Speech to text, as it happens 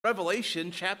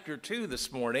Revelation chapter 2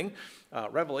 this morning.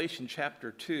 Revelation chapter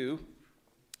 2.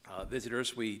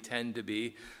 Visitors, we tend to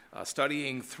be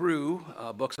studying through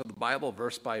books of the Bible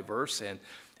verse by verse, and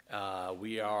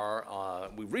we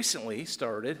recently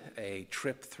started a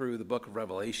trip through the book of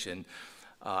Revelation.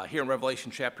 Here in Revelation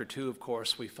chapter 2, of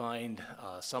course, we find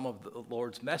some of the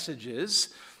Lord's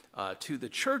messages to the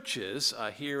churches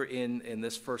here in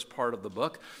this first part of the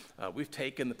book. We've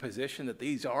taken the position that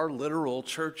these are literal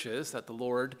churches that the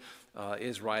Lord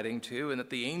is writing to, and that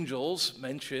the angels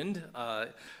mentioned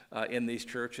in these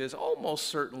churches almost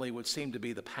certainly would seem to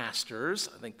be the pastors.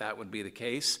 I think that would be the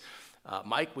case.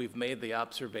 Mike, we've made the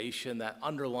observation that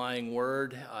underlying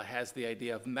word has the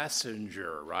idea of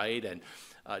messenger, right? And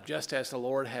just as the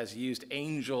Lord has used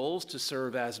angels to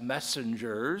serve as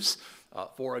messengers,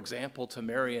 for example, to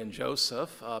Mary and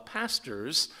Joseph,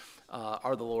 pastors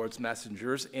are the Lord's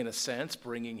messengers, in a sense,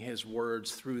 bringing his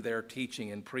words through their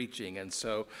teaching and preaching. And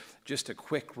so just a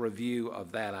quick review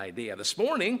of that idea. This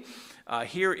morning,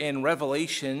 here in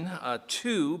Revelation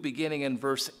 2, beginning in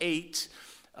verse 8,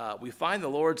 we find the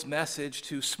Lord's message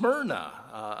to Smyrna,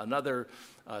 another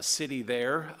city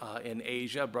there in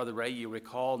Asia. Brother Ray, you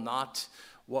recall, not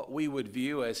what we would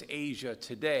view as Asia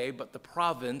today, but the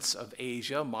province of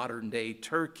Asia, modern-day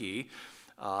Turkey.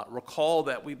 Recall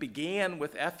that we began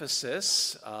with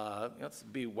Ephesus, let's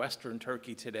be Western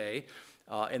Turkey today,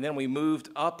 and then we moved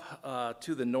up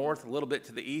to the north, a little bit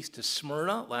to the east, to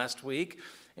Smyrna last week.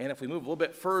 And if we move a little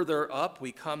bit further up,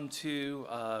 we come to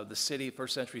the city,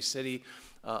 first century city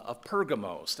of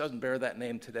Pergamos. Doesn't bear that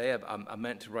name today. I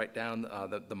meant to write down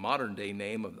the modern-day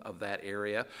name of that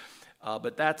area.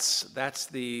 But that's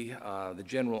the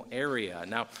general area.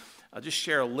 Now, I'll just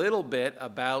share a little bit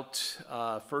about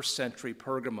first century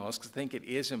Pergamos, because I think it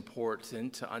is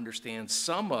important to understand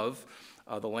some of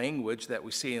the language that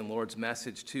we see in Lord's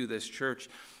message to this church.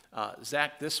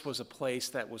 Zach, this was a place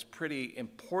that was pretty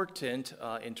important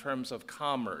in terms of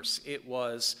commerce. It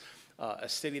was a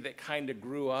city that kind of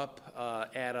grew up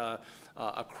at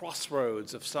a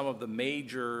crossroads of some of the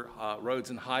major roads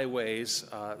and highways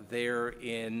there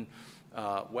in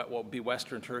what will be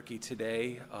Western Turkey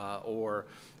today, or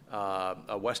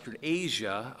Western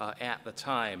Asia at the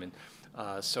time.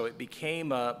 And so it became,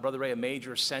 Brother Ray, a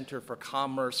major center for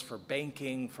commerce, for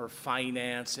banking, for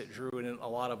finance. It drew in a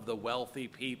lot of the wealthy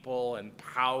people and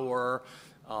power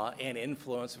and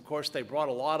influence. Of course, they brought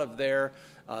a lot of their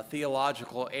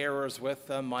theological errors with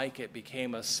them. Mike, it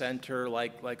became a center,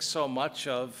 like so much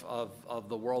of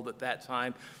the world at that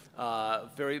time,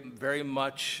 very, very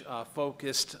much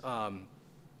focused on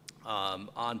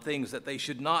things that they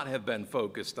should not have been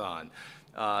focused on.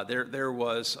 There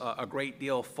was a great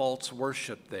deal of false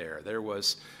worship there. There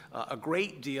was a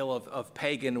great deal of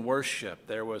pagan worship.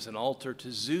 There was an altar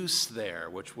to Zeus there,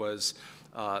 which was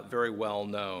very well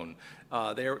known.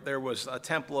 There was a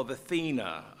temple of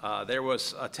Athena. There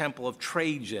was a temple of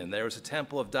Trajan. There was a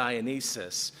temple of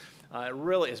Dionysus.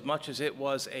 Really, as much as it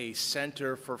was a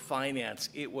center for finance,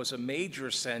 it was a major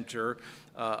center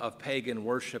of pagan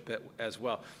worship as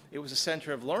well. It was a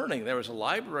center of learning. There was a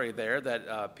library there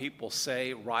that people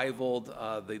say rivaled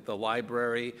the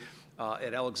library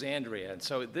at Alexandria. And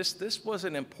so this was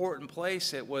an important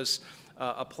place. It was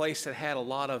a place that had a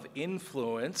lot of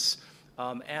influence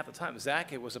at the time.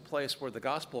 Zach, it was a place where the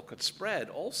gospel could spread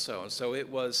also. And so it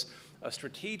was a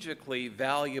strategically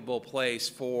valuable place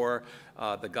for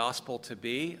the gospel to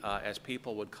be, as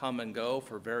people would come and go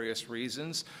for various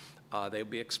reasons. They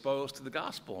would be exposed to the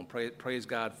gospel, and praise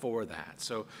God for that.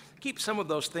 So keep some of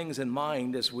those things in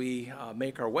mind as we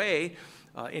make our way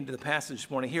into the passage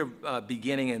this morning here,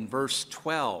 beginning in verse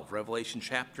 12, Revelation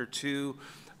chapter 2,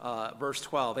 verse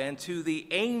 12. And to the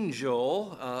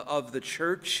angel of the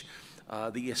church,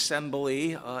 the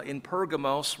assembly in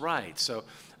Pergamos, write. So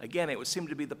again, it would seem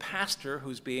to be the pastor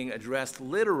who's being addressed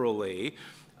literally,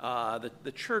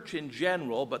 the church in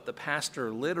general, but the pastor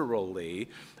literally.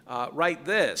 Write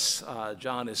this,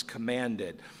 John is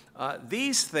commanded.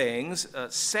 These things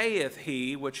saith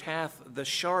he which hath the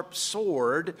sharp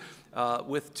sword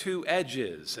with two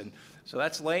edges. And so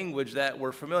that's language that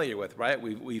we're familiar with, right?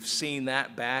 We've seen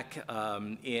that back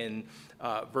in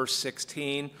verse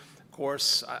 16. Of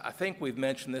course, I think we've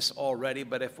mentioned this already,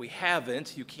 but if we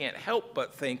haven't, you can't help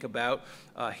but think about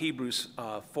Hebrews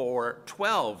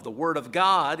 4:12. The word of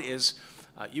God is,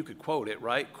 you could quote it,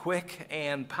 right? Quick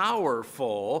and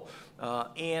powerful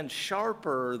and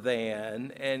sharper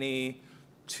than any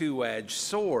two-edged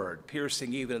sword,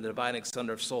 piercing even the dividing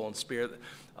asunder of soul and spirit,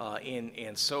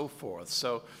 and so forth.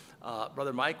 So,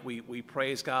 Brother Mike, we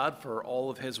praise God for all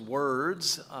of his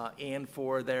words and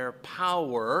for their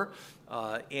power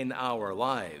in our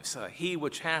lives. He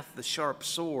which hath the sharp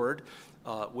sword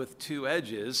with two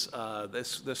edges,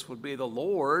 this would be the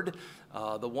Lord,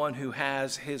 the one who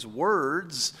has his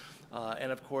words.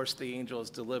 And of course, the angel is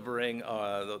delivering,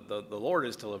 the Lord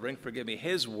is delivering,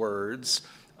 his words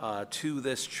to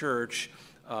this church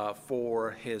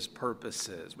for his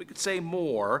purposes. We could say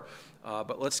more,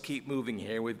 but let's keep moving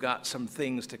here. We've got some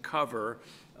things to cover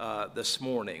this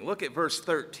morning. Look at verse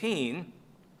 13.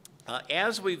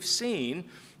 As we've seen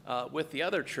with the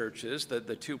other churches,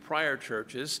 the two prior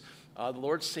churches, the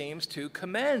Lord seems to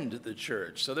commend the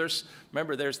church. So there's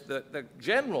the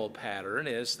general pattern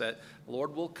is that the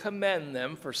Lord will commend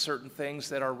them for certain things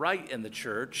that are right in the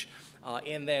church,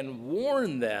 and then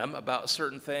warn them about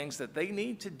certain things that they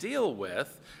need to deal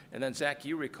with. And then, Zach,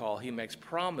 you recall, he makes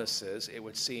promises, it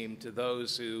would seem, to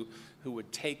those who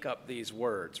would take up these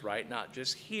words, right? Not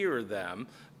just hear them,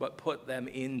 but put them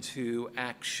into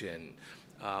action.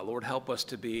 Lord, help us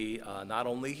to be not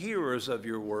only hearers of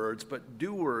your words, but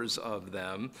doers of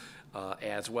them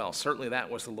as well. Certainly that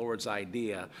was the Lord's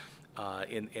idea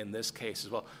in this case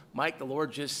as well. Mike, the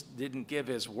Lord just didn't give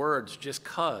his words just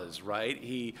 'cause, right?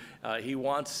 He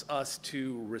wants us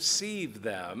to receive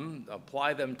them,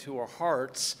 apply them to our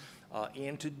hearts,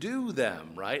 and to do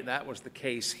them, right? That was the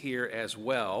case here as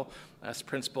well. That's the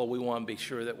principle we want to be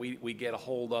sure that we get a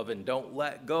hold of and don't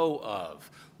let go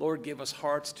of. Lord, give us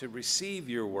hearts to receive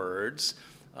your words,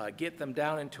 get them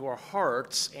down into our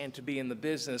hearts, and to be in the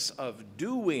business of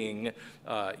doing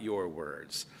your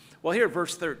words. Well, here at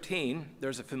verse 13,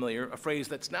 there's a phrase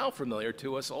that's now familiar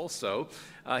to us also.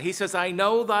 He says, I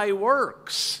know thy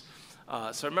works.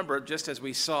 So remember, just as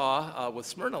we saw with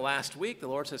Smyrna last week, the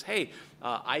Lord says, hey,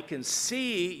 I can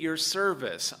see your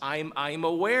service. I'm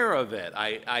aware of it.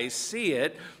 I see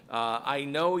it. I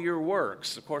know your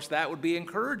works. Of course, that would be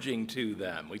encouraging to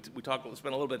them. We spent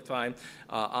a little bit of time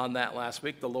on that last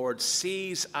week. The Lord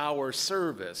sees our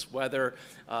service, whether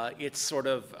it's sort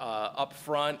of up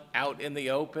front, out in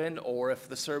the open, or if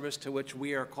the service to which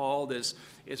we are called is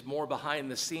more behind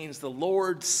the scenes. The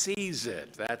Lord sees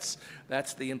it.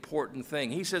 That's the important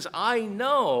thing. He says, I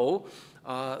know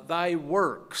thy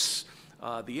works.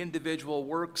 The individual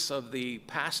works of the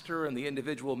pastor and the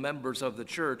individual members of the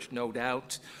church, no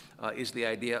doubt, is the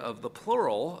idea of the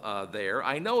plural there.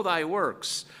 I know thy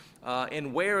works,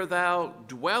 and where thou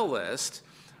dwellest.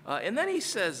 And then he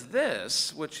says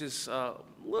this, which is a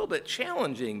little bit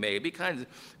challenging maybe, kind of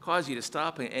cause you to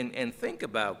stop and think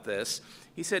about this.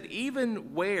 He said,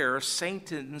 even where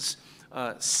Satan's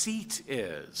seat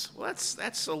is. Well,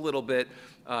 that's a little bit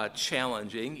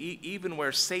challenging, even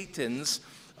where Satan's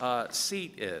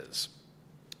seat is.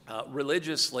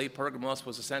 Religiously, Pergamos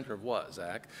was the center of what,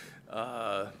 Zach?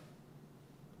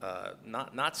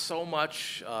 Not so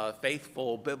much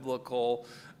faithful, biblical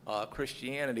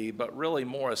Christianity, but really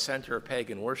more a center of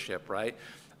pagan worship, right?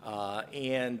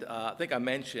 And I think I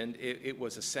mentioned it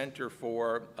was a center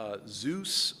for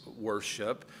Zeus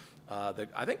worship.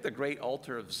 I think the great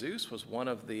altar of Zeus was one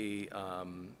of the,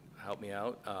 help me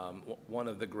out, one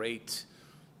of the great,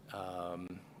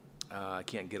 I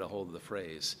can't get a hold of the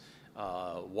phrase,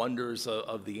 wonders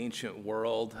of the ancient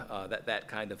world, that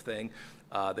kind of thing.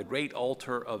 The great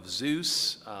altar of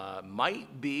Zeus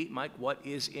might be, Mike, what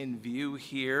is in view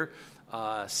here,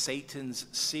 Satan's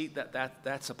seat,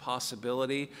 that's a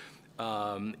possibility.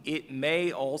 It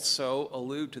may also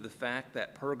allude to the fact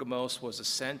that Pergamos was a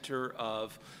center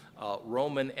of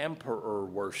Roman emperor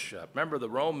worship. Remember, the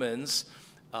Romans,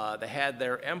 they had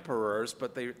their emperors,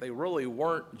 but they really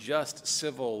weren't just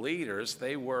civil leaders.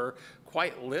 They were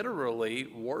quite literally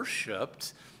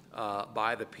worshipped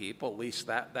by the people. At least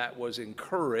that was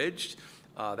encouraged.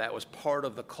 That was part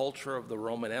of the culture of the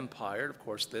Roman Empire. Of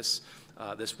course, this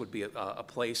would be a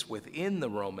place within the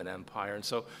Roman Empire. And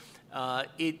so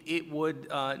it would,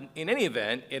 in any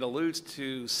event, it alludes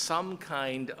to some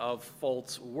kind of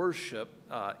false worship,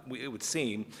 it would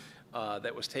seem,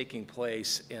 that was taking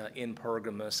place in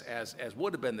Pergamos, as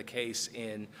would have been the case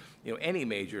in any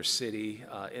major city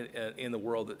in the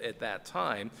world at that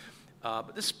time.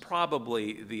 But this is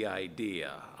probably the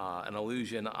idea, an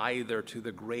allusion either to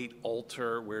the great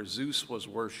altar where Zeus was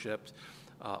worshipped,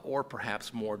 or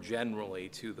perhaps more generally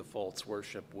to the false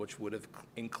worship, which would have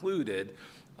included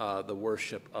the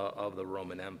worship of the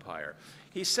Roman Empire.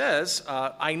 He says,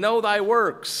 I know thy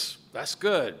works. That's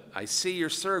good. I see your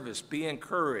service. Be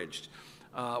encouraged.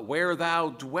 Where thou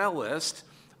dwellest,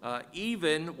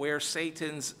 even where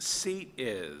Satan's seat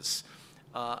is.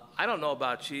 I don't know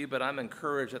about you, but I'm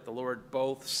encouraged that the Lord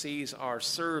both sees our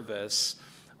service,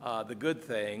 the good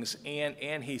things,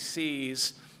 and he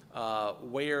sees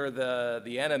where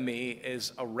the enemy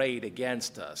is arrayed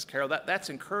against us. Carol, that's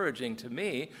encouraging to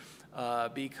me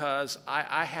because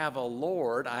I have a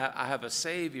Lord, I have a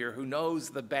Savior who knows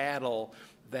the battle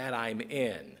that I'm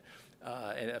in.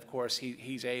 And of course,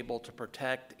 he's able to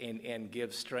protect and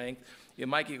give strength.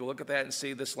 Mike, you can look at that and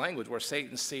see this language where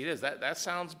Satan's seed is. That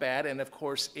sounds bad, and of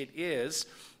course it is.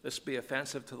 This would be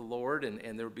offensive to the Lord,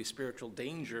 and there would be spiritual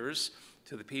dangers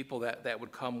to the people that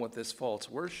would come with this false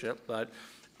worship. But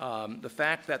the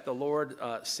fact that the Lord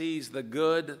sees the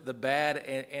good, the bad,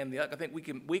 and the, I think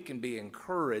we can be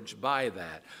encouraged by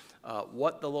that.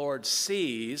 What the Lord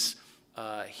sees,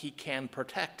 he can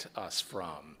protect us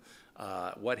from.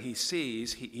 What he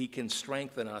sees, he can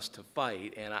strengthen us to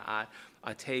fight, and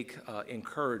I take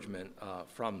encouragement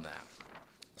from that.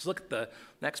 Let's look at the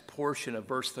next portion of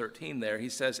verse 13 there. He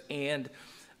says, "And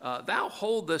thou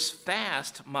holdest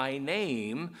fast my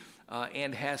name,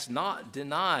 and hast not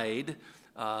denied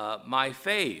my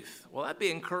faith." Well, that'd be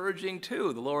encouraging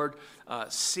too. The Lord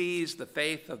sees the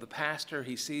faith of the pastor.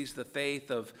 He sees the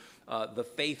faith of the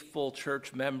faithful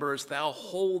church members. "Thou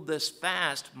holdest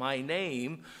fast my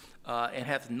name, and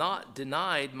hath not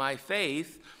denied my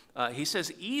faith." He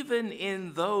says, "Even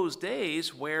in those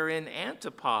days wherein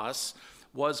Antipas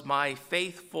was my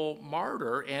faithful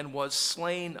martyr and was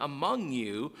slain among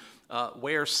you,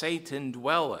 where Satan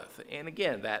dwelleth." And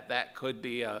again, that could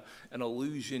be an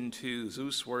allusion to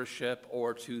Zeus worship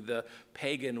or to the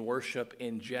pagan worship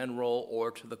in general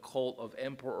or to the cult of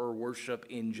emperor worship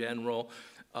in general.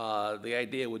 The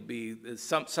idea would be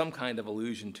some kind of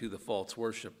allusion to the false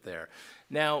worship there.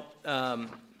 Now,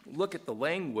 look at the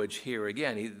language here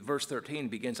again. Verse 13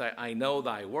 begins, I know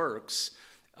thy works.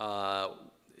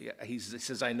 He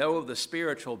says, I know of the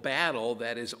spiritual battle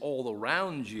that is all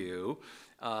around you,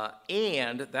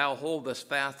 and thou holdest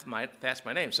fast my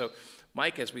name. So,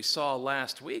 Mike, as we saw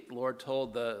last week, the Lord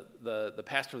told the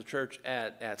pastor of the church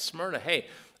at Smyrna, hey,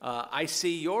 I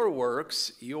see your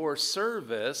works, your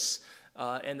service,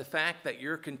 and the fact that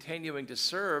you're continuing to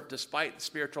serve despite the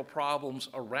spiritual problems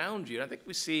around you. And I think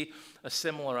we see a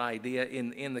similar idea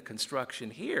in the construction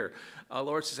here. The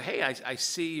Lord says, hey, I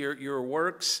see your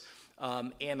works,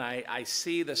 and I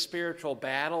see the spiritual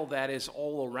battle that is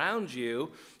all around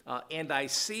you, and I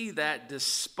see that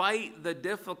despite the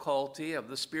difficulty of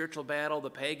the spiritual battle, the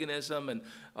paganism, and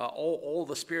all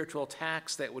the spiritual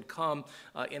attacks that would come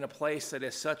in a place that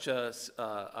is such a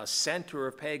center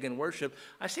of pagan worship,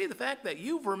 I see the fact that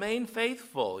you've remained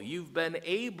faithful. You've been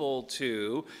able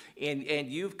to,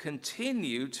 and you've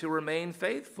continued to remain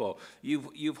faithful.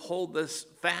 You've hold this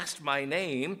fast my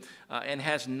name, and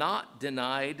has not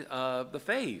denied the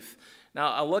faith.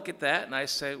 Now, I look at that and I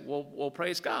say, well,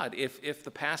 praise God. If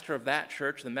the pastor of that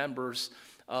church, the members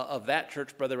of that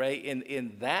church, Brother Ray,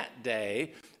 in that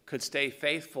day could stay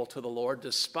faithful to the Lord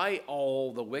despite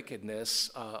all the wickedness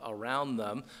around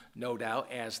them, no doubt,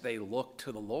 as they look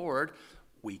to the Lord,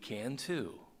 we can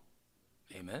too.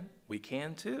 Amen? We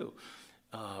can too.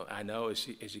 I know as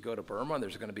you go to Burma,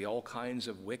 there's going to be all kinds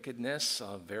of wickedness,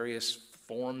 various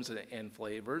forms and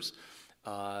flavors.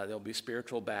 There'll be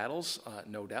spiritual battles,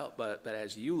 no doubt, but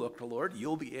as you look to the Lord,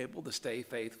 you'll be able to stay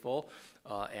faithful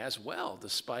as well,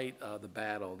 despite the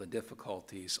battle, the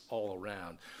difficulties all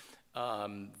around.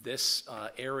 This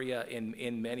area,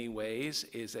 in many ways,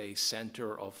 is a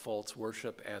center of false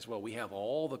worship as well. We have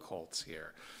all the cults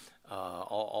here,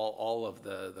 all of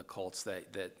the cults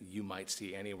that you might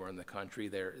see anywhere in the country.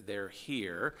 They're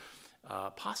here,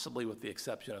 possibly with the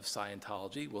exception of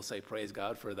Scientology. We'll say praise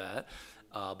God for that.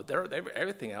 But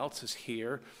everything else is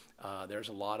here. There's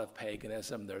a lot of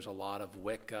paganism. There's a lot of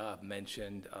Wicca. I've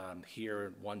mentioned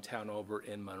here one town over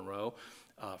in Monroe.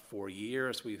 For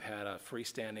years, we've had a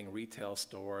freestanding retail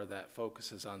store that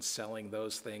focuses on selling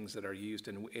those things that are used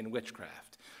in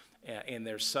witchcraft. And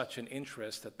there's such an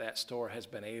interest that store has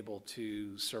been able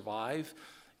to survive,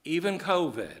 even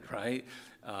COVID, right?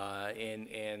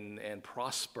 And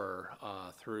prosper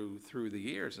through the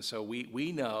years. And so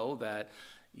we know that,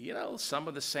 some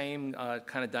of the same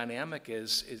kind of dynamic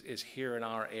is here in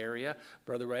our area.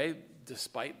 Brother Ray,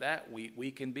 despite that,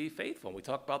 we can be faithful. We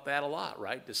talk about that a lot,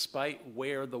 right? Despite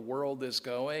where the world is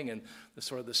going and the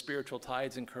sort of the spiritual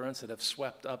tides and currents that have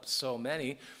swept up so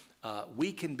many,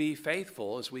 we can be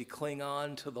faithful as we cling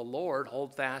on to the Lord,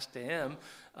 hold fast to Him.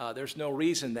 There's no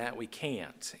reason that we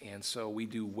can't. And so we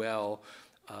do well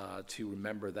to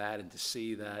remember that and to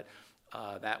see that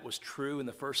that was true in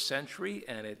the first century,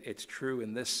 and it's true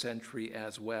in this century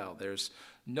as well. There's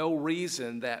no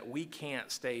reason that we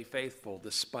can't stay faithful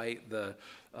despite the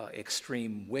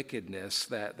extreme wickedness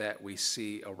that we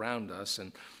see around us.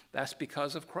 And that's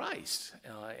because of Christ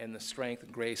and the strength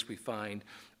and grace we find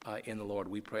in the Lord.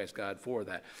 We praise God for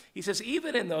that. He says,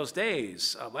 even in those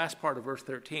days, last part of verse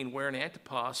 13, wherein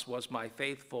Antipas was my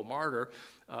faithful martyr,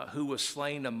 who was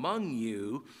slain among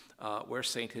you, where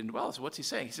Satan dwells. What's he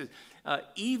saying? He says,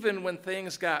 even when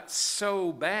things got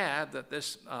so bad that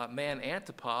this man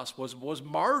Antipas was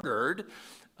martyred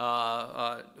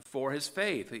for his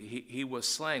faith, he was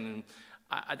slain.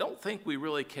 I don't think we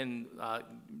really can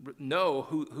know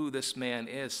who this man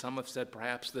is. Some have said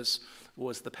perhaps this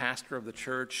was the pastor of the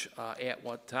church at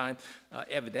one time.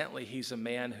 Evidently, he's a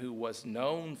man who was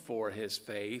known for his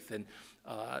faith and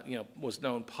was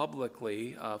known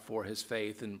publicly for his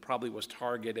faith and probably was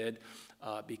targeted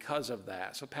because of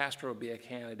that. So pastor would be a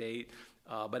candidate.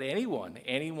 But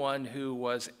anyone who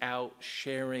was out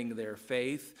sharing their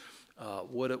faith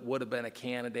would have been a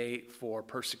candidate for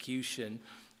persecution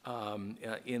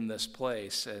in this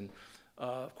place. And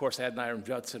of course, Adoniram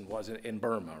Judson was in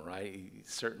Burma, right?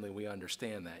 Certainly we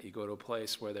understand that. You go to a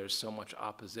place where there's so much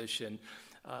opposition.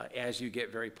 As you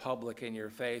get very public in your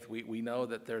faith, we know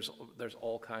that there's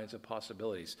all kinds of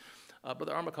possibilities.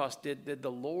 Brother Armacost, did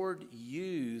the Lord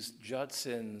use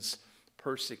Judson's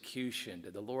persecution?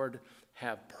 Did the Lord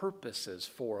have purposes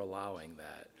for allowing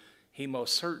that? He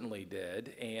most certainly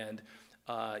did. And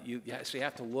you actually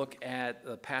have to look at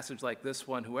a passage like this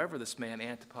one, whoever this man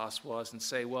Antipas was, and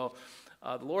say, well,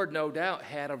 the Lord no doubt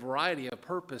had a variety of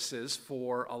purposes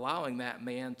for allowing that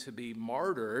man to be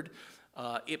martyred.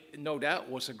 It no doubt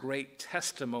was a great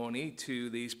testimony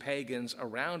to these pagans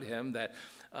around him that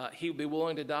he would be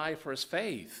willing to die for his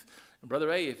faith. And Brother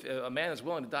Ray, if a man is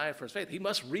willing to die for his faith, he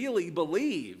must really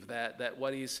believe that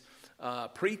what he's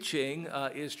preaching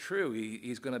is true.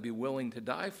 He's going to be willing to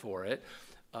die for it.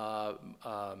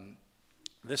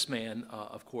 This man,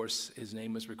 of course, his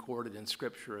name is recorded in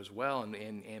Scripture as well,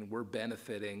 and we're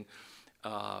benefiting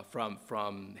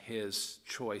from his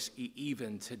choice.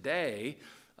 Even today,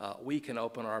 we can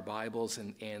open our Bibles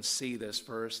and see this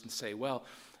verse and say, well,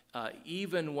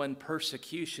 even when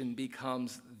persecution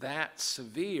becomes that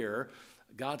severe,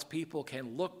 God's people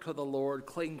can look to the Lord,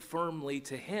 cling firmly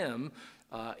to Him,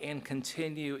 and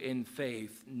continue in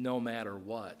faith no matter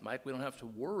what. Mike, we don't have to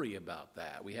worry about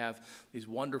that. We have these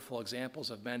wonderful examples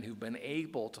of men who've been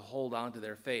able to hold on to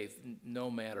their faith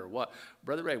no matter what.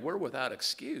 Brother Ray, we're without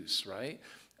excuse, right?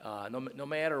 No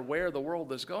matter where the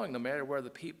world is going, no matter where the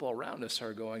people around us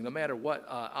are going, no matter what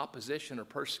opposition or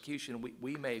persecution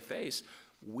we may face,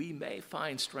 we may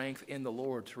find strength in the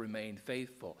Lord to remain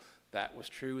faithful. That was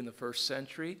true in the first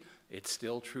century. It's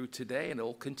still true today, and it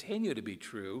will continue to be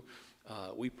true.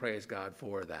 We praise God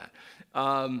for that.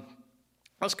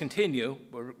 Let's continue.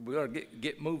 We're going to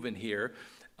get moving here.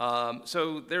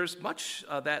 So there's much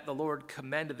that the Lord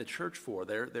commended the church for.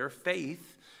 Their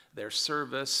faith, their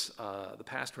service, the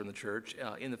pastor in the church,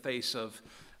 in the face of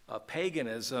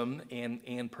paganism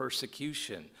and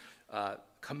persecution.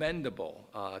 Commendable,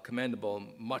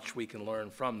 much we can learn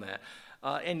from that.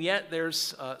 And yet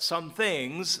there's some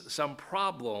things, some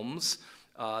problems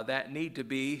that need to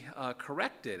be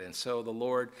corrected. And so the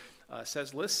Lord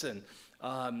says, listen,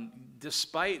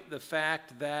 despite the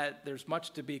fact that there's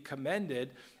much to be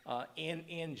commended,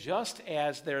 and just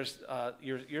as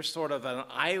you're sort of an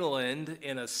island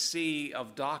in a sea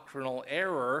of doctrinal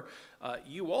error,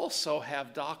 you also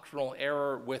have doctrinal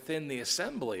error within the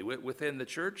assembly, within the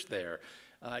church there.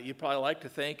 You probably like to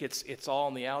think it's all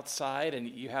on the outside, and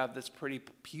you have this pretty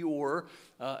pure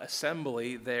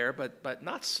assembly there, but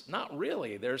not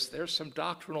really. There's some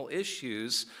doctrinal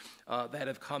issues that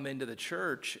have come into the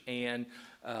church, and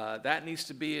that needs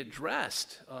to be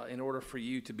addressed in order for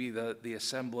you to be the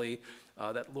assembly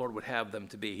that the Lord would have them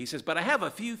to be. He says, but I have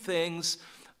a few things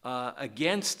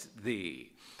against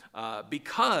thee,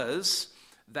 because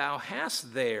thou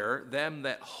hast there them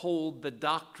that hold the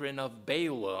doctrine of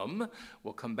Balaam,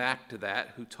 we'll come back to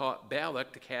that, who taught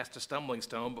Balak to cast a stumbling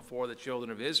stone before the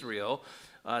children of Israel,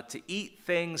 to eat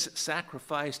things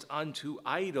sacrificed unto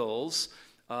idols,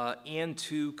 and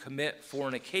to commit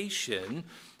fornication.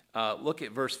 Look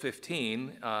at verse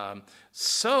 15.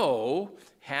 So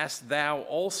hast thou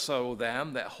also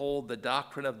them that hold the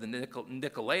doctrine of the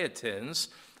Nicolaitans.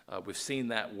 We've seen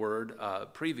that word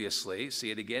previously.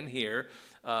 See it again here.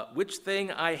 Which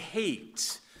thing I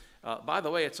hate. By the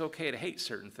way, it's okay to hate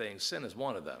certain things. Sin is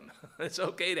one of them. It's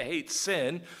okay to hate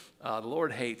sin. The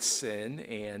Lord hates sin,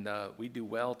 and we do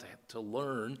well to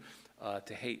learn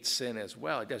to hate sin as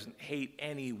well. He doesn't hate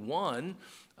anyone,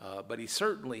 but he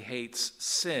certainly hates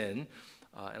sin,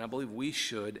 and I believe we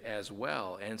should as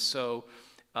well. And so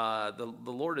the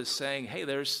Lord is saying, hey,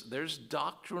 there's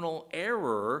doctrinal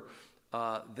error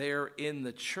there in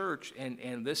the church,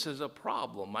 and this is a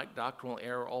problem. Like doctrinal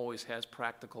error always has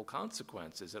practical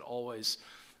consequences. It always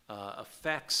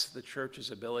affects the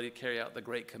church's ability to carry out the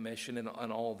Great Commission and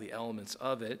all the elements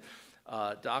of it.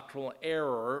 Doctrinal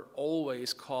error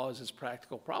always causes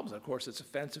practical problems. Of course, it's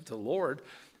offensive to the Lord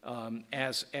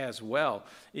as well.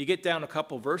 You get down a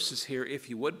couple verses here, if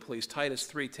you would please. Titus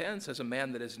 3:10 says, "A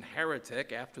man that is an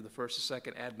heretic after the first and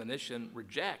second admonition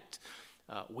reject."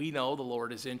 We know the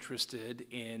Lord is interested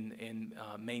in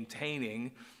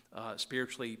maintaining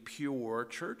spiritually pure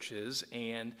churches,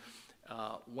 and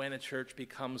when a church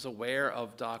becomes aware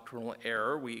of doctrinal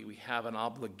error, we have an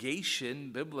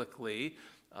obligation biblically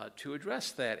to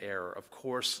address that error, of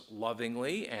course,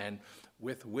 lovingly and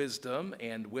with wisdom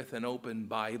and with an open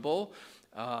Bible,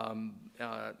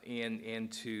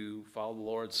 and to follow the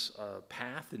Lord's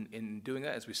path in doing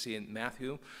that, as we see in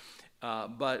Matthew.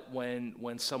 But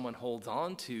when someone holds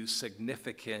on to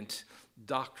significant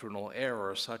doctrinal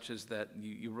error, such as that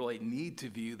you really need to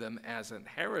view them as a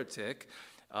heretic,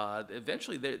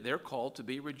 eventually they're called to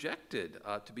be rejected,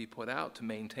 to be put out, to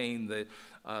maintain the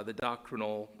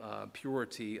doctrinal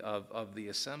purity of the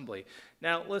assembly.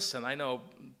 Now, listen, I know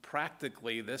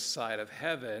practically this side of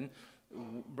heaven,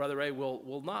 Brother Ray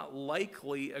will not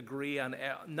likely agree on,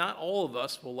 not all of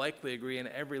us will likely agree on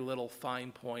every little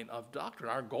fine point of doctrine.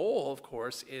 Our goal, of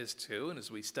course, is to, and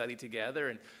as we study together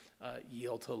and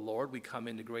yield to the Lord, we come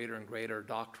into greater and greater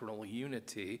doctrinal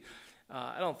unity.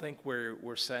 I don't think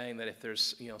we're saying that if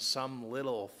there's some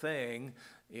little thing,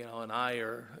 an I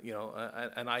or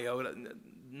an iota.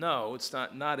 No, it's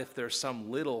not if there's some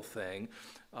little thing,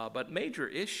 but major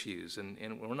issues,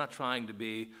 and we're not trying to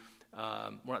be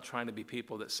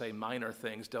people that say minor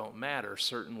things don't matter.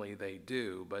 Certainly they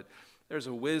do, but there's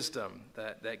a wisdom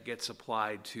that gets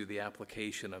applied to the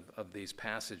application of these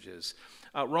passages.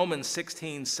 Romans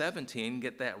 16:17,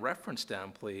 get that reference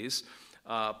down, please.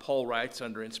 Paul writes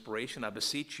under inspiration, "I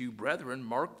beseech you, brethren,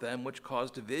 mark them which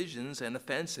cause divisions and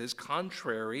offenses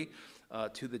contrary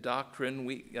to the doctrine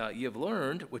ye have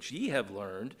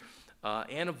learned,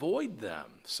 and avoid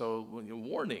them." So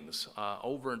warnings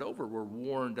over and over. We're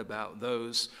warned about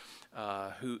those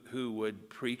who would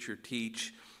preach or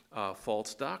teach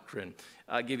false doctrine.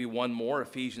 I'll give you one more,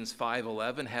 Ephesians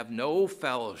 5:11. "Have no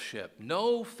fellowship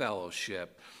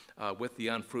with the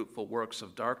unfruitful works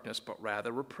of darkness, but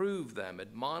rather reprove them,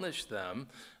 admonish them,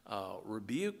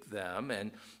 rebuke them,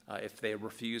 and if they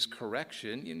refuse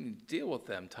correction, you deal with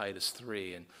them," Titus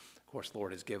 3. And of course, the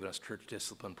Lord has given us church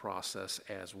discipline process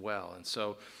as well. And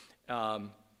so,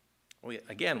 we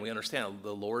understand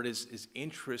the Lord is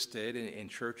interested in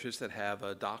churches that have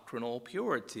a doctrinal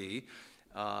purity,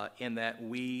 and that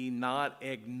we not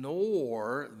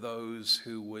ignore those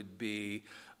who would be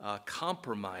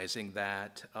compromising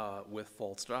that with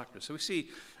false doctrine. So we see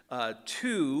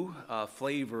two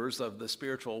flavors of the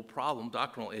spiritual problem,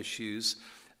 doctrinal issues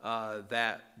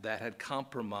that had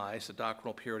compromised the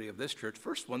doctrinal purity of this church.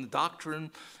 First one, the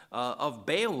doctrine of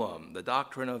Balaam. The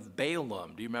doctrine of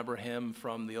Balaam. Do you remember him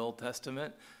from the Old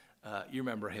Testament? You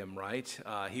remember him, right?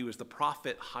 He was the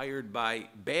prophet hired by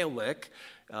Balak,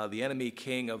 the enemy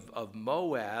king of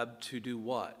Moab, to do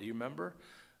what? Do you remember?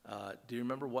 Do you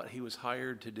remember what he was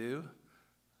hired to do?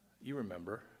 You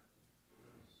remember.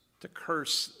 To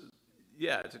curse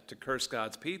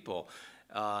God's people.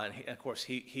 And of course,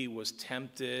 he was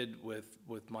tempted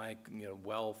with my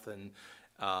wealth and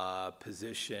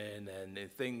position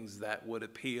and things that would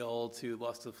appeal to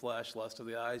lust of the flesh, lust of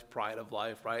the eyes, pride of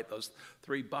life, right? Those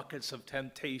three buckets of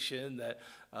temptation that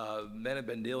men have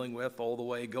been dealing with all the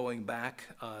way going back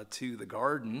to the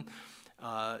garden.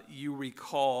 You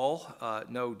recall,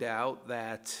 no doubt,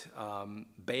 that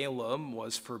Balaam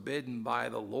was forbidden by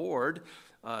the Lord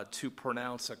to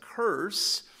pronounce a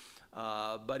curse,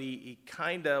 but he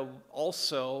kind of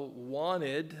also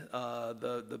wanted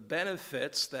the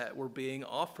benefits that were being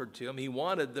offered to him. He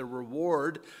wanted the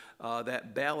reward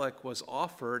that Balak was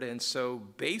offered, and so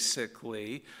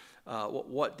basically,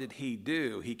 what did he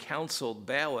do? He counseled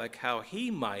Balak how he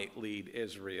might lead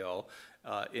Israel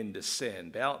into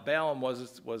sin. Balaam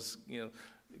was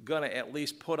going to at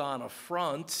least put on a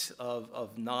front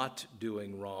of not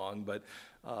doing wrong, but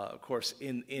of course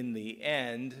in the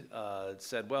end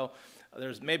said, well,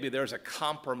 there's a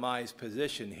compromise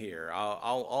position here.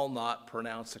 I'll not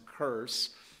pronounce a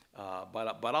curse,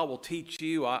 but I will teach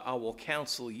you, I will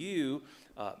counsel you,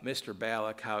 Mr.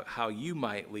 Balak, how you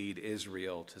might lead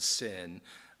Israel to sin,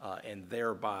 and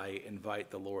thereby invite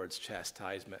the Lord's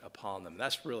chastisement upon them.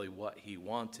 That's really what he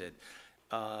wanted.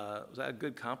 Was that a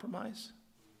good compromise?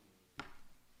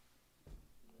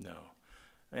 No.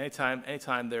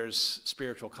 Anytime there's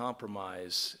spiritual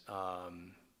compromise,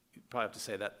 you probably have to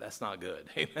say that's not good.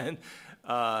 Amen.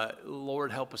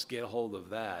 Lord, help us get a hold of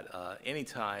that.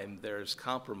 Anytime there's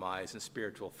compromise in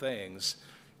spiritual things,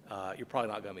 you're probably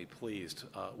not going to be pleased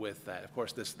with that. Of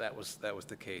course, that was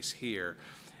the case here.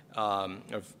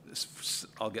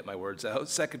 I'll get my words out.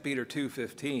 2 Peter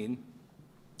 2:15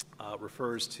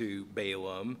 refers to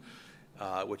Balaam,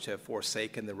 which have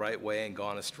forsaken the right way and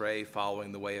gone astray,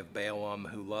 following the way of Balaam,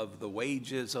 who loved the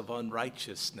wages of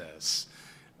unrighteousness.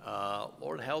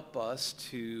 Lord, help us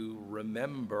to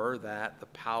remember that the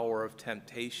power of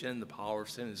temptation, the power of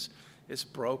sin is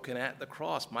broken at the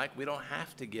cross. Mike, we don't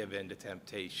have to give in to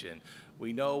temptation.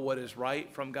 We know what is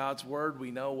right from God's word. We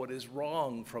know what is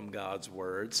wrong from God's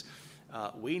words.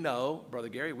 We know, Brother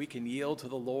Gary, we can yield to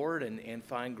the Lord and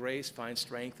find grace, find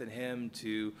strength in him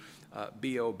to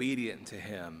be obedient to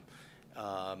him,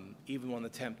 even when the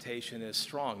temptation is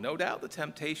strong. No doubt the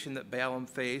temptation that Balaam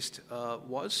faced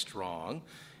was strong.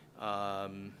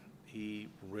 He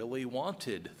really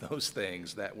wanted those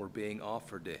things that were being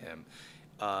offered to him.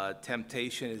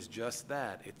 Temptation is just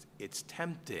that. It's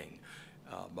tempting,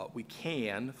 but we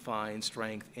can find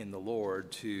strength in the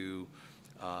Lord to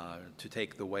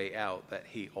take the way out that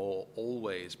he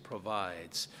always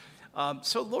provides.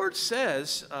 So Lord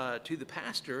says to the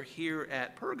pastor here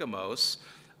at Pergamos,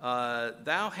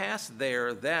 thou hast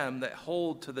there them that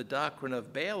hold to the doctrine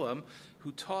of Balaam,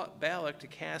 who taught Balak to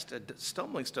cast a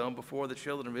stumbling stone before the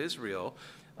children of Israel,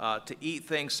 to eat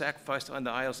things sacrificed unto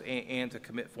idols, and to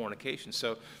commit fornication.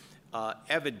 So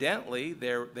evidently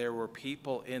there were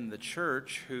people in the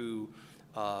church who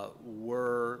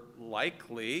were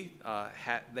likely,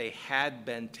 they had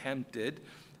been tempted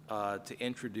to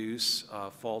introduce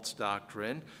false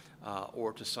doctrine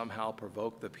or to somehow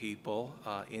provoke the people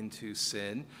into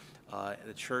sin.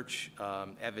 The church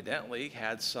evidently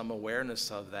had some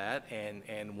awareness of that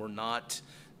and were not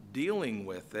dealing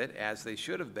with it as they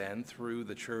should have been through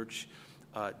the church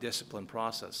discipline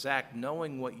process. Zach,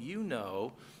 knowing what you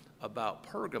know about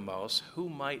Pergamos, who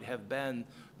might have been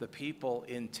the people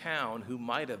in town who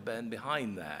might have been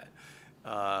behind that?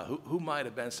 Who might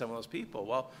have been some of those people?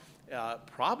 Well,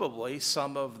 probably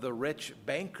some of the rich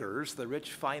bankers, the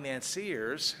rich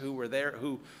financiers who were there,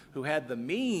 who had the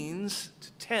means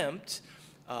to tempt.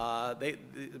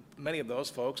 Many of those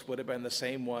folks would have been the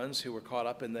same ones who were caught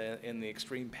up in the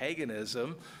extreme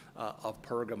paganism of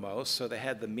Pergamos. So they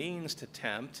had the means to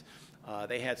tempt.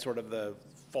 They had sort of the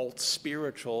false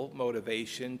spiritual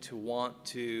motivation to want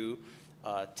to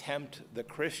tempt the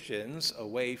Christians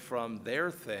away from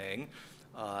their thing.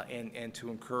 And to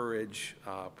encourage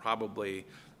probably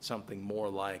something more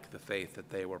like the faith that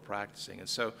they were practicing. And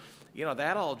so,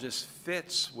 that all just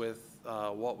fits with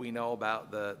what we know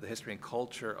about the history and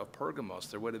culture of Pergamos.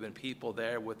 There would have been people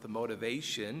there with the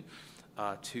motivation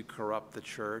to corrupt the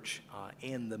church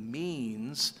and the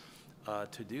means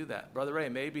to do that. Brother Ray,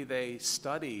 maybe they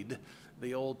studied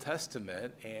the Old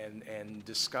Testament and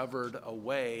discovered a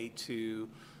way to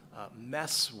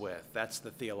mess with, that's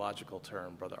the theological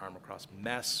term, Brother Armacross,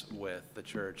 mess with the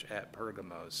church at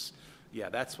Pergamos. Yeah,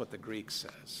 that's what the Greek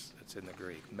says. It's in the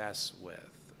Greek, mess with,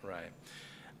 right?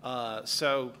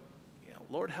 So,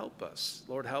 Lord help us.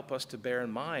 Lord help us to bear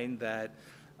in mind that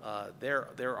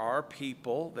there are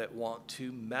people that want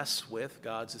to mess with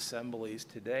God's assemblies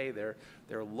today.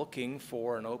 They're looking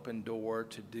for an open door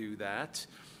to do that.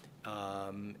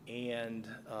 And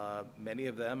many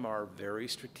of them are very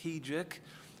strategic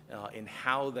in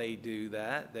how they do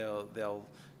that. They'll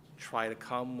try to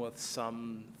come with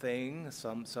something,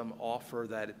 some offer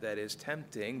that is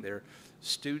tempting. They're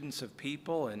students of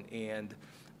people and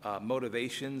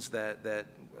motivations that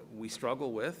we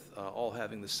struggle with, all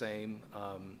having the same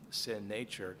sin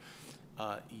nature.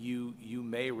 You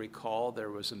may recall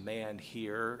there was a man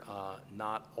here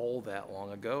not all that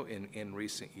long ago in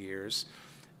recent years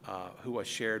who I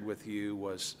shared with you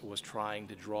was trying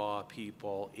to draw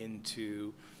people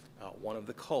into one of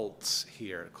the cults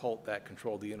here, a cult that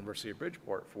controlled the University of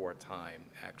Bridgeport for a time,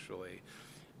 actually.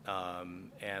 And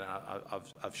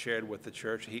I've shared with the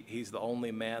church, he's the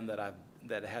only man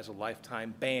that has a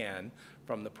lifetime ban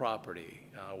from the property.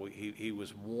 He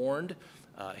was warned,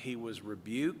 he was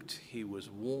rebuked, he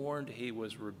was warned, he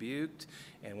was rebuked,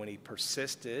 and when he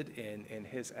persisted in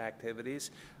his activities,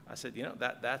 I said,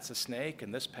 that's a snake,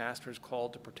 and this pastor is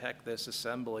called to protect this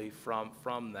assembly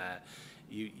from that.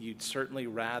 You'd certainly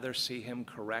rather see him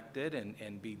corrected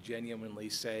and be genuinely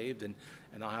saved and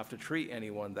not have to treat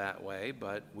anyone that way,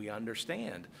 but we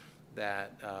understand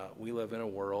that we live in a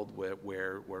world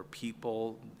where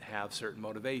people have certain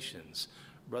motivations.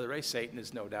 Brother Ray, Satan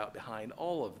is no doubt behind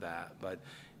all of that, but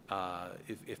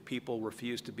if people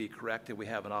refuse to be corrected, we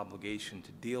have an obligation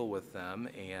to deal with them,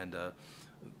 and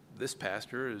this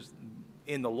pastor is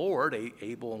in the Lord,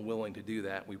 able and willing to do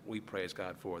that. We praise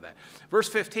God for that. Verse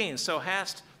 15, so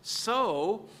hast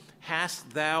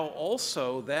thou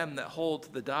also them that hold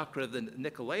to the doctrine of the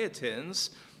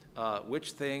Nicolaitans,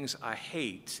 which things I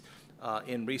hate.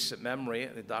 In recent memory,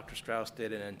 Dr. Strauss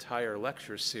did an entire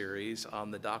lecture series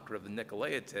on the doctrine of the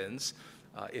Nicolaitans,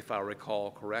 if I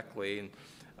recall correctly. And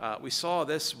we saw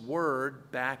this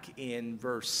word back in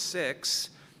verse 6.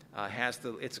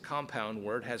 It's a compound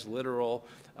word, has literal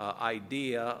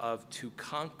idea of to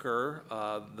conquer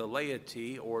the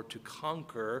laity or to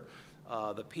conquer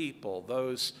the people,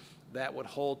 those that would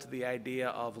hold to the idea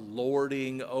of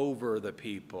lording over the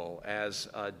people as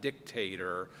a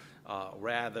dictator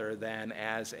rather than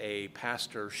as a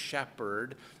pastor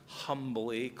shepherd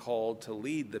humbly called to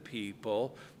lead the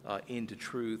people into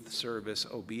truth, service,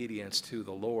 obedience to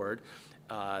the Lord.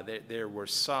 There were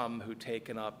some who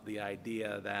taken up the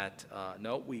idea that,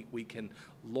 no, we can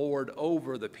lord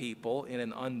over the people in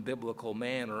an unbiblical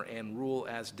manner and rule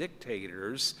as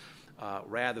dictators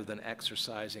rather than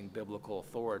exercising biblical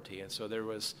authority. And so there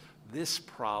was this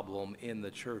problem in the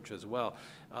church as well.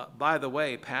 By the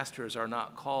way, pastors are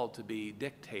not called to be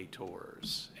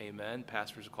dictators. Amen?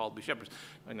 Pastors are called to be shepherds.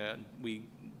 And we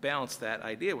balance that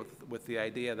idea with the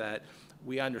idea that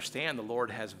we understand the Lord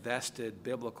has vested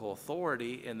biblical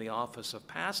authority in the office of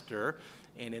pastor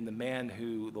and in the man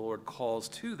who the Lord calls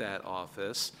to that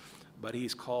office, but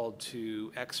he's called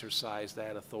to exercise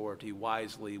that authority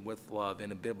wisely with love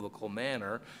in a biblical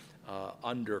manner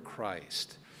under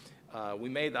Christ. We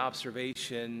made the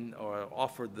observation or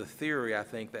offered the theory, I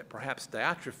think, that perhaps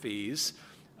Diotrephes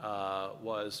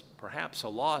was perhaps a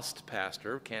lost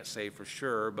pastor. Can't say for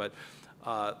sure, but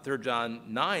 3 John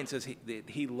 9 says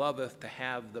he loveth to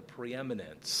have the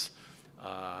preeminence.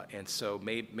 And so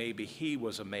maybe he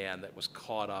was a man that was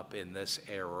caught up in this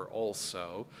error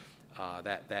also.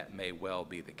 That may well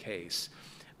be the case.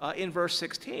 In verse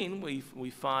 16, we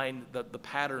find that the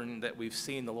pattern that we've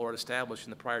seen the Lord establish in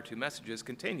the prior two messages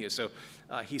continues. So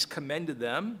he's commended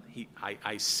them.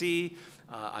 I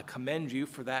commend you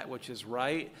for that which is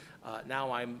right.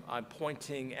 Now I'm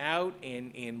pointing out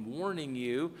and warning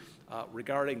you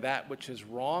regarding that which is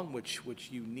wrong, which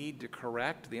you need to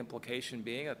correct. The implication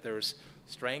being that there's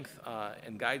strength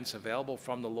and guidance available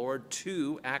from the Lord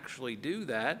to actually do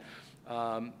that.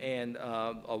 And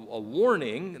a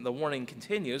warning, the warning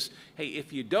continues, hey,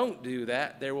 if you don't do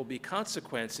that, there will be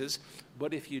consequences.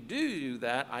 But if you do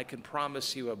that, I can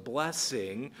promise you a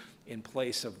blessing in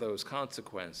place of those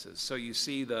consequences. So you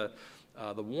see the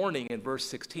warning in verse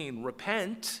 16,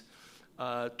 repent,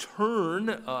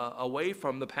 turn away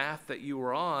from the path that you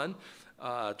were on,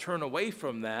 turn away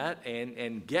from that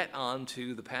and get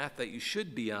onto the path that you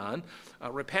should be on.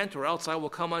 Repent, or else I will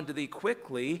come unto thee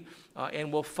quickly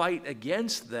and will fight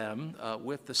against them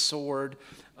with the sword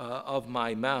of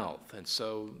my mouth. And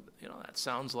so, that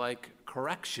sounds like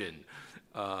correction.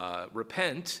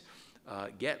 Repent,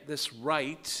 get this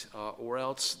right, or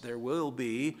else there will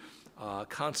be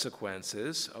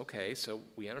consequences. Okay, so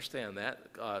we understand that.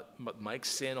 Mike's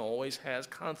sin always has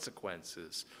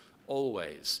consequences.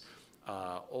 Always.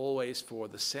 Always for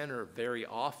the sinner, very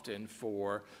often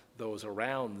for those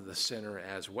around the sinner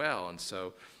as well. And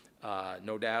so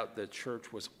no doubt the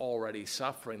church was already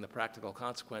suffering the practical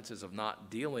consequences of not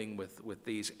dealing with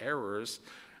these errors.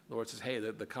 The Lord says, hey,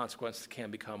 the consequences can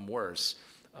become worse.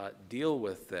 Deal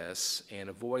with this and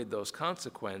avoid those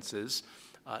consequences.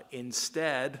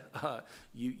 Instead,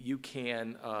 you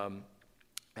can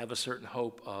have a certain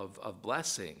hope of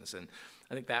blessings. And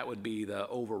I think that would be the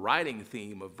overriding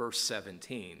theme of verse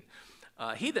 17.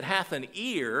 He that hath an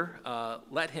ear,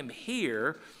 let him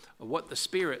hear what the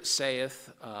Spirit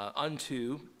saith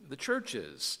unto the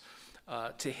churches.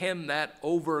 To him that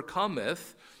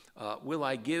overcometh will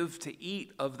I give to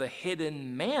eat of the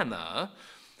hidden manna,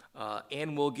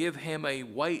 and will give him a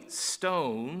white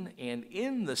stone, and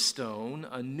in the stone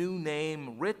a new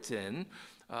name written,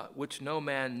 which no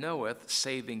man knoweth,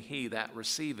 saving he that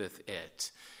receiveth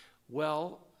it.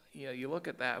 Well, you look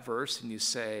at that verse and you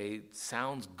say,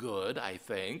 sounds good, I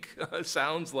think.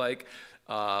 Sounds like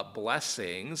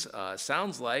blessings.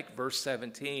 Sounds like verse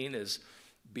 17 is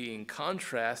being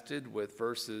contrasted with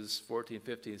verses 14,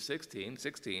 15,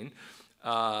 16.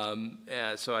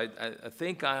 So I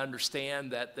think I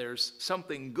understand that there's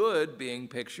something good being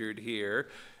pictured here.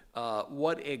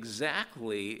 What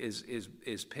exactly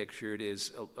is pictured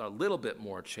is a little bit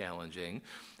more challenging.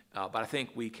 But I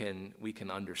think we can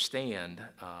understand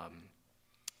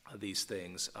these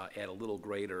things at a little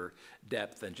greater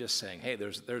depth than just saying, hey,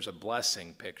 there's a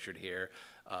blessing pictured here.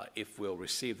 if we'll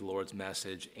receive the Lord's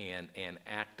message and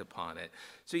act upon it.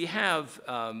 So you have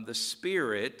the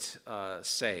Spirit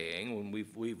saying, when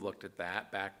we've looked at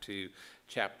that, back to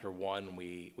chapter 1,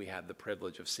 we had the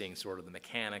privilege of seeing sort of the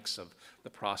mechanics of the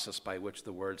process by which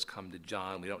the words come to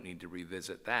John. We don't need to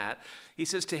revisit that. He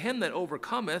says, to him that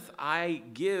overcometh, I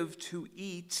give to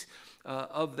eat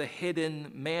of the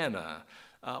hidden manna.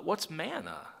 What's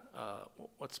manna?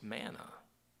 What's manna?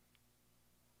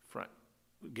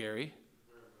 Gary?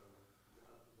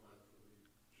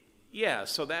 Yeah,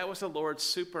 so that was the Lord's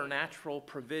supernatural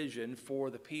provision for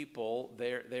the people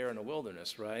there in the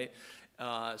wilderness, right?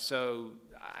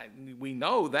 We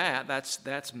know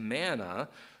that's manna,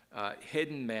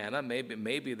 hidden manna.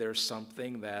 Maybe there's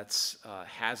something that's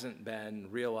hasn't been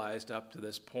realized up to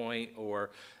this point,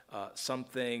 or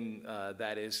something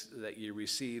that you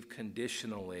receive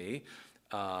conditionally.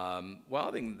 I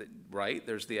think right.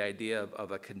 There's the idea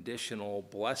of a conditional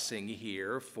blessing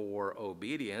here for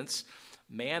obedience.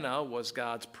 Manna was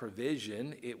God's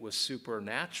provision. It was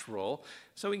supernatural.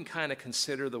 So we can kind of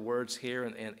consider the words here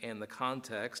and the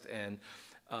context, and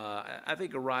I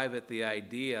think arrive at the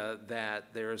idea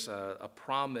that there's a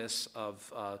promise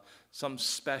of some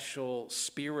special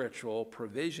spiritual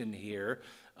provision here,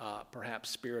 perhaps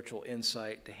spiritual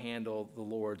insight to handle the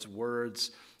Lord's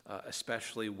words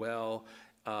especially well,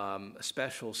 a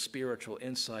special spiritual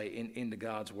insight into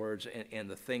God's words and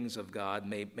the things of God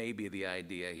may be the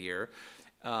idea here.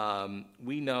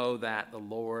 We know that the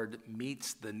Lord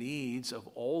meets the needs of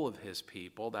all of his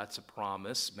people. That's a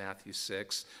promise, Matthew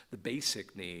 6, the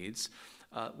basic needs.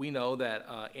 We know that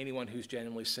anyone who's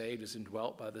genuinely saved is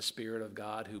indwelt by the Spirit of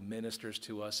God, who ministers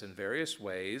to us in various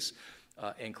ways,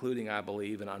 including, I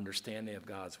believe, an understanding of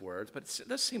God's words. But it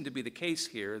does seem to be the case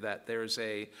here that there's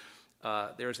a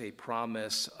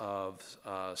promise of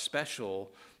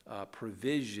special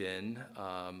provision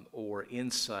or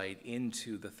insight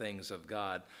into the things of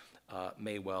God.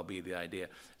 May well be the idea.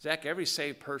 Zach, every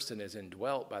saved person is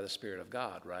indwelt by the Spirit of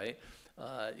God, right?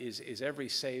 Is every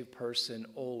saved person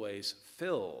always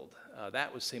filled?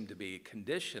 That would seem to be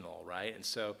conditional, right? And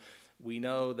so we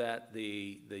know that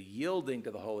the yielding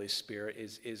to the Holy Spirit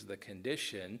is the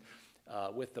condition,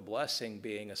 with the blessing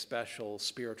being a special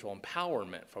spiritual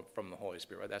empowerment from the Holy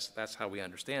Spirit. Right? That's how we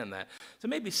understand that. So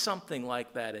maybe something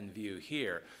like that in view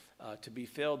here. To be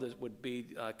filled would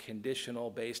be conditional,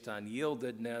 based on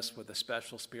yieldedness, with a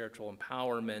special spiritual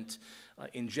empowerment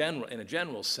in a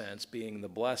general sense being the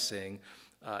blessing.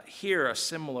 Here, a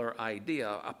similar idea,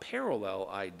 a parallel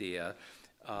idea.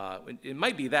 It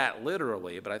might be that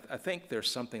literally, but I think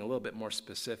there's something a little bit more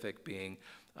specific being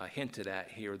hinted at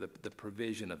here, the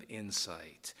provision of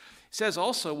insight. It says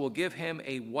also, we'll give him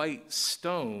a white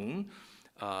stone.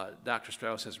 Dr.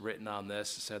 Strauss has written on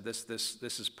this, said this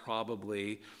is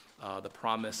probably the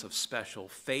promise of special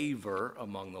favor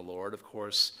among the Lord. Of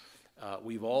course,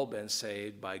 we've all been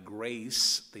saved by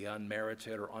grace, the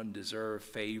unmerited or undeserved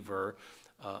favor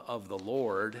of the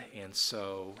Lord, and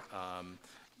so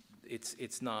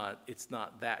it's not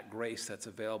that grace that's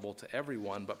available to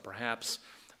everyone, but perhaps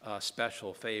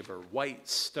special favor. White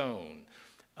stone.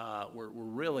 We're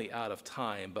really out of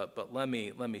time, but let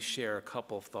me share a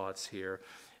couple of thoughts here.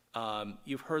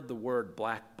 You've heard the word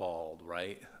blackballed,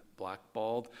 right?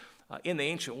 Blackballed. In the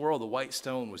ancient world, the white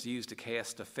stone was used to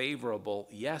cast a favorable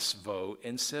yes vote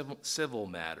in civil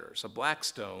matters. A black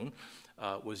stone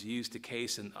was used to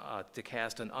cast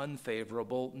an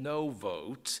unfavorable no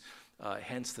vote,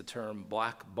 hence the term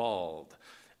blackballed.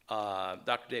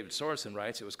 Dr. David Sorensen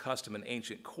writes, it was custom in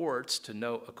ancient courts to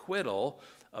note acquittal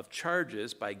of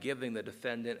charges by giving the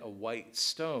defendant a white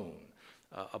stone.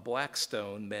 A black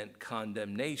stone meant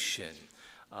condemnation.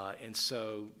 And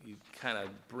so you kind of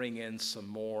bring in some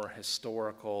more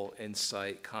historical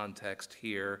insight, context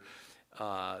here.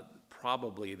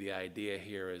 Probably the idea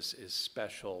here is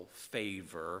special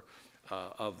favor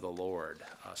of the Lord,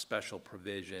 special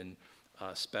provision,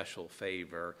 special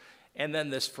favor. And then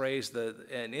this phrase,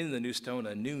 and in the new stone,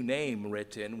 a new name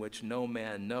written, which no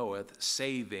man knoweth,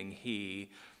 saving he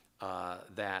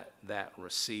that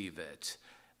receive it.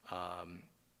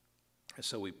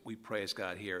 So we praise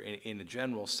God here. In a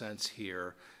general sense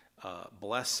here,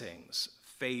 blessings,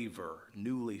 favor,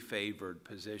 newly favored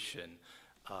position,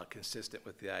 consistent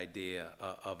with the idea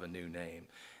of a new name.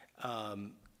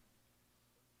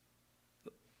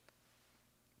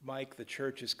 Mike, the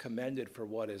church is commended for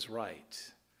what is right.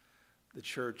 The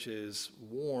church is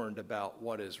warned about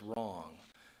what is wrong.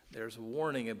 There's a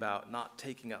warning about not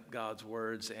taking up God's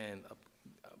words and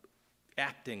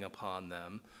acting upon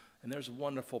them. And there's a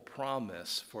wonderful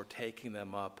promise for taking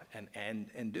them up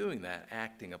and doing that,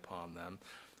 acting upon them.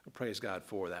 Praise God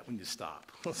for that. We need to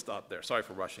stop. Let's stop there. Sorry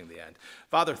for rushing the end.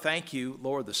 Father, thank you,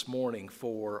 Lord, this morning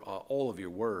for all of your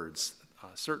words.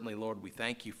 Certainly, Lord, we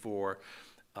thank you for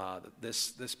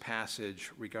this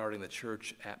passage regarding the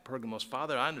church at Pergamos.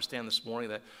 Father, I understand this morning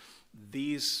that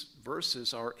these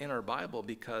verses are in our Bible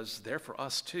because they're for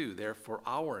us too. They're for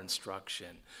our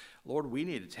instruction. Lord, we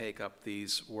need to take up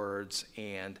these words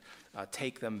and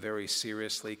take them very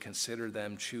seriously, consider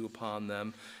them, chew upon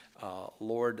them.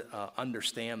 Lord,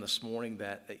 understand this morning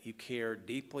that you care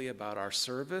deeply about our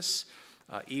service,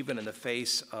 even in the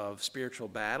face of spiritual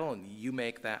battle, and you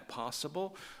make that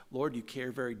possible. Lord, you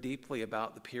care very deeply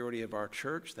about the purity of our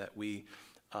church, that we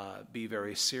be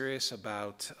very serious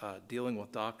about dealing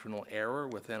with doctrinal error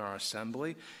within our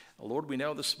assembly. Lord, we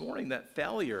know this morning that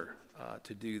failure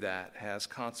to do that has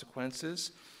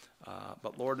consequences.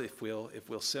 But Lord, if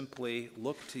we'll simply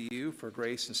look to you for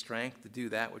grace and strength to do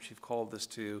that which you've called us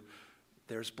to,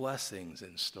 there's blessings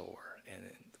in store. And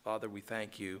Father, we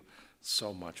thank you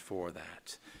so much for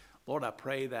that. Lord, I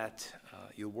pray that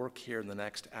you'll work here in the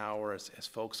next hour as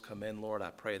folks come in. Lord, I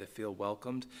pray they feel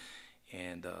welcomed.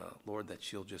 And Lord,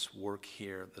 that you'll just work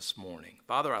here this morning.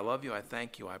 Father, I love you. I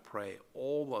thank you. I pray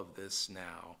all of this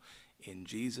now in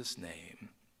Jesus' name.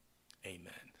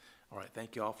 Amen. All right,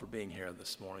 thank you all for being here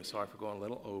this morning. Sorry for going a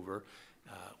little over.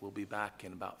 We'll be back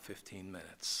in about 15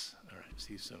 minutes. All right,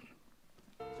 see you soon.